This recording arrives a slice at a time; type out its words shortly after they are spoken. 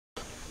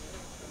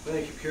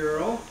Thank you,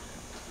 Carol,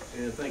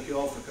 and thank you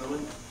all for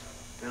coming.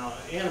 Now,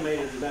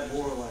 animated, is that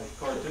more like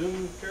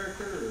cartoon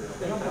character?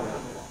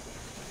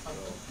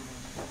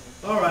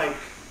 Or? All right,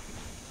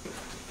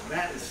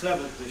 batting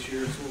seventh this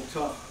year is a little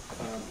tough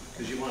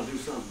because you want to do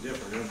something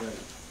different.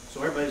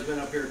 Everybody's been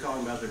up here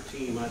talking about their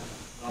team.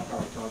 I'll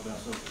probably talk about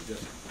something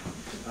different.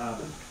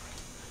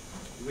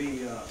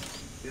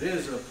 It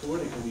is a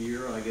political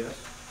year, I guess.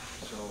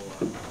 So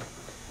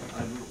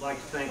I'd like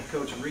to thank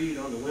Coach Reed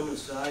on the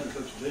women's side and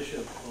Coach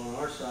Bishop on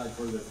our side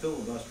for the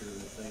filibuster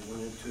that they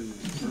went into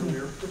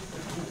earlier.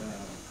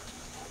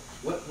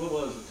 What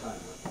was the time?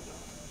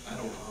 I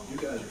don't know. You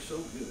guys are so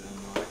good.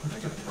 I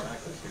got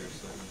practice here,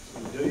 so.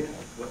 Do you?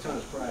 What time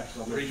is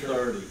practice?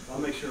 3:30. I'll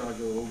make sure I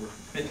go over.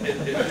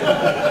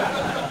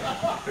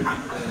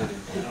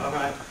 All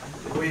right.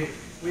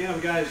 We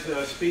have guys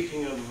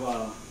speaking of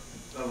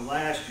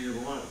last year.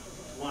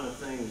 One of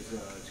the things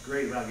that's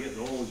great about getting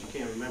old is you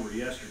can't remember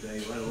yesterday,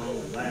 let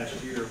alone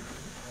last year.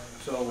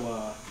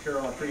 So,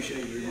 Carol, I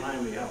appreciate you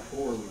reminding me how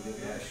poor we did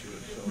last year.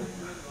 So,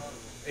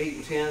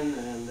 8-10,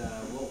 and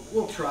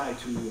we'll try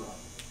to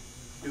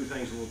do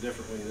things a little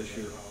differently this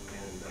year,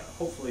 and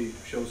hopefully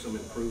show some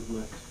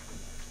improvement.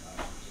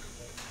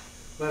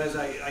 But as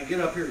I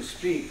get up here to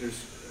speak,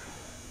 there's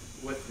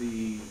with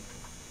the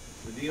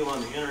deal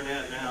on the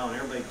internet now, and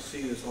everybody can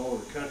see this all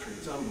over the country.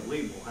 It's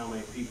unbelievable how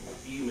many people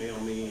email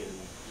me and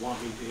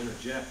want me to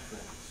interject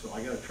things. So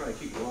I got to try to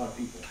keep a lot of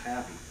people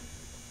happy,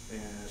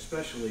 and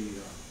especially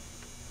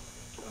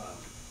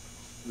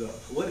the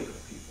political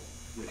people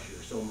this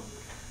year. So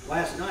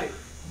last night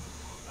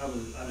I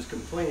was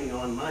complaining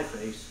on my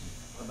face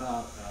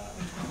about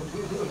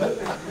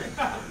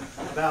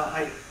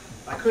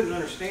I couldn't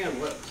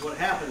understand what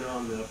happened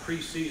on the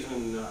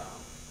preseason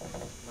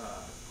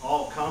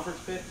all conference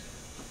picks.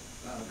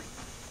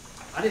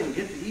 I didn't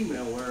get the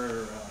email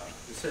where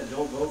it said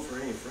don't vote for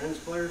any Friends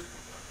players.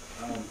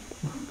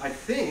 I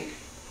think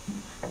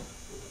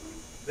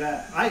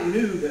that I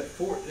knew that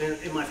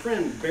and my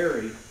friend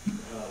Barry,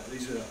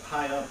 he's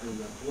high up in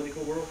the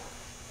political world,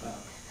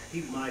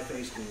 he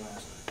my-faced me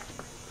last night.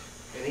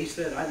 And he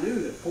said, I knew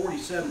that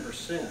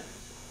 47%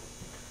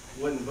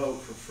 wouldn't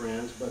vote for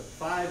Friends, but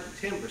 5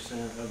 to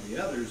 10% of the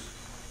others,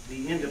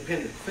 the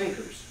independent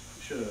thinkers,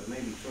 should have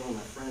maybe thrown a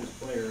Friends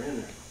player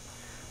in there.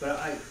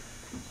 But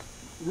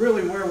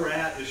really where we're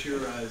at this year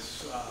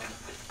is,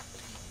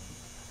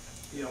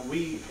 you know,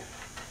 we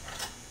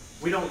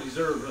don't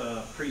deserve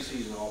a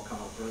preseason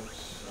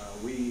all-conference.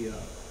 We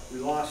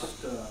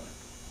lost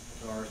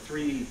our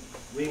 3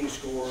 leading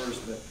scorers,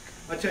 but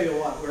I tell you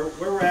what, where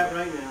we're at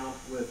right now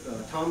with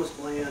Thomas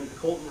Bland,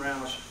 Colton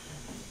Roush,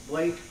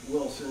 Blake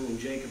Wilson, and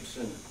Jacob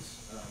Simmons.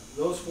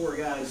 Those 4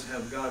 guys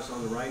have got us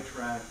on the right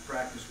track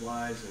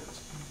practice-wise, and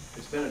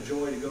it's been a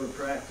joy to go to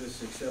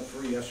practice except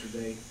for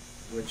yesterday,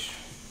 which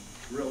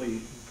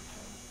really,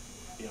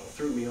 you know,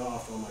 threw me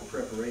off on my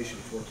preparation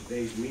for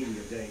today's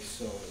media day.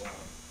 So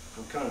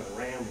I'm kind of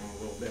rambling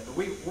a little bit, but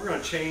we're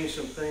going to change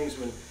some things.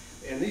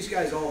 And these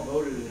guys all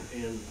voted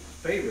in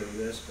favor of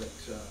this, but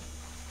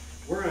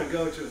we're going to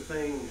go to a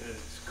thing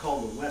that's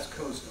called the West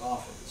Coast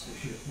offense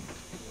this year.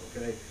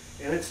 Okay,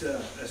 and it's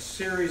a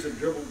series of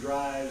dribble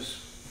drives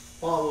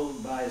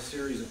followed by a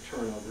series of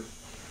turnovers.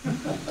 And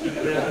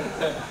then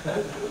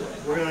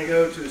we're going to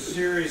go to a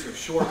series of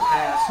short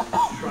passes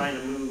trying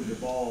to move the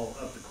ball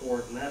up the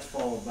court, and that's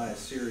followed by a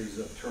series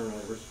of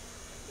turnovers.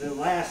 Then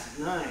last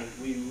night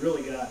we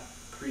really got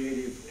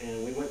creative,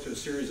 and we went to a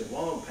series of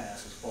long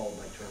passes followed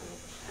by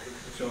turnovers.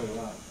 So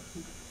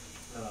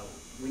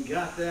we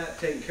got that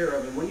taken care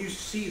of, and when you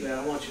see that,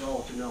 I want you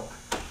all to know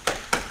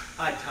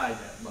I tied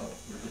that bow.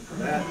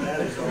 That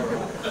is all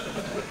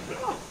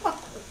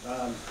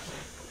right.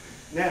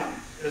 Now,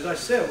 as I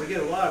said, we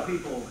get a lot of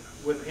people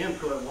with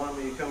input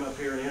wanting me to come up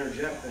here and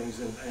interject things,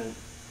 and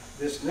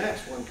this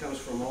next one comes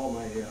from all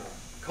my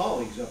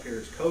colleagues up here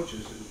as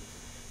coaches,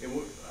 and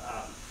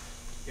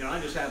you know,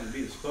 I just happen to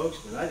be the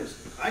spokesman.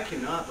 I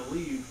cannot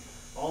believe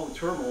all the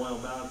turmoil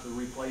about the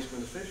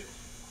replacement officials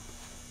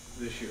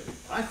this year.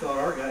 I thought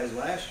our guys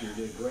last year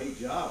did a great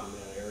job in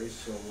that area.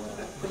 So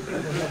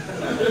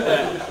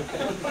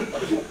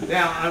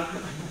now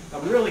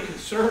I'm really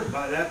concerned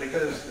by that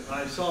because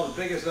I saw the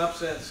biggest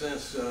upset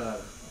since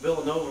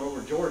Villanova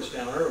over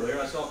Georgetown earlier.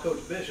 I saw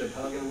Coach Bishop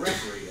hugging a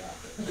referee out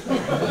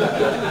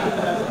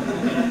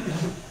there.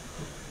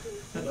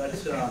 But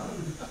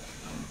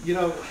you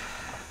know,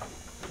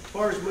 as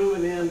far as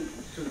moving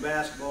into the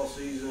basketball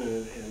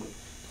season, and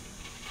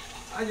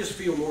I just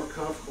feel more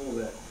comfortable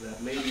that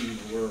maybe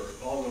we're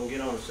all going to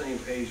get on the same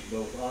page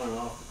both on and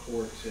off the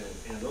courts.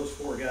 And those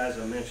 4 guys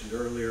I mentioned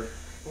earlier,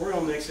 we're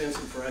going to mix in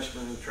some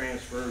freshmen and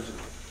transfers.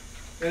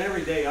 And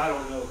every day I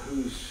don't know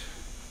who's,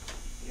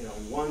 you know,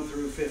 1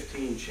 through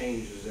 15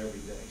 changes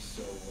every day.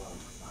 So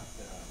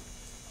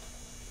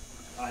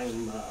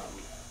I'm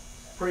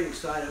pretty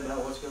excited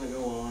about what's going to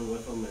go on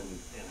with them,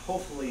 and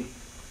hopefully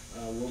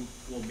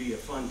we'll be a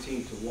fun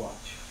team to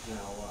watch.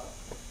 Now,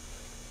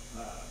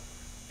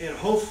 and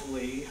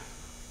hopefully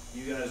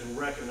you guys will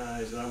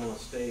recognize that I'm going to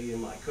stay in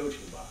my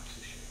coaching box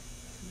this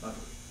year.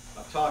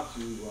 I've talked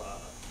to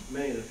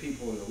many of the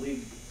people in the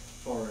league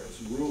as far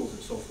as rules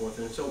and so forth,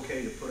 and it's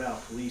okay to put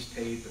out police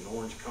tape and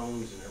orange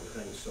cones and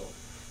everything, so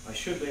I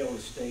should be able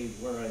to stay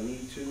where I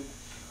need to.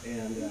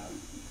 And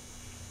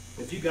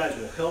if you guys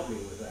will help me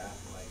with that,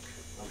 like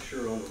I'm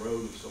sure on the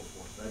road and so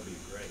forth, that'd be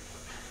great.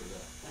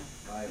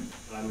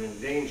 I'm in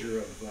danger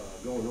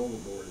of going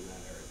overboard in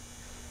that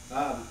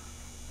area.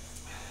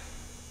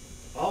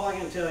 All I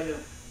can tell you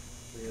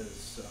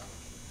is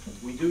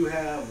we do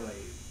have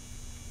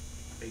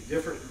a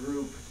different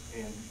group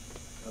and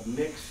a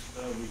mix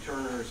of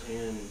returners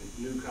and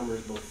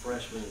newcomers, both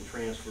freshmen and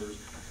transfers.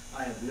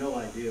 I have no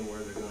idea where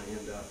they're going to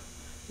end up.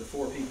 The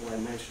 4 people I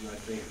mentioned, I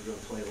think, are going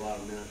to play a lot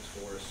of minutes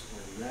for us,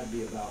 and that'd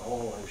be about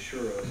all I'm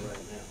sure of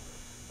right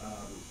now.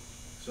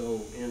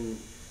 So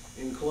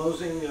in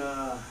closing,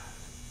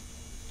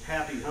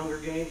 happy Hunger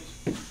Games,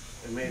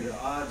 and may the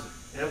odds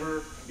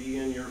ever be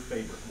in your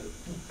favor.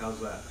 How's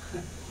that?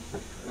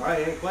 All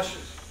right, any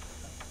questions?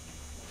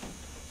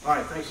 All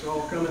right, thanks for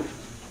all coming,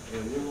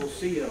 and we will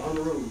see you on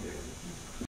the road.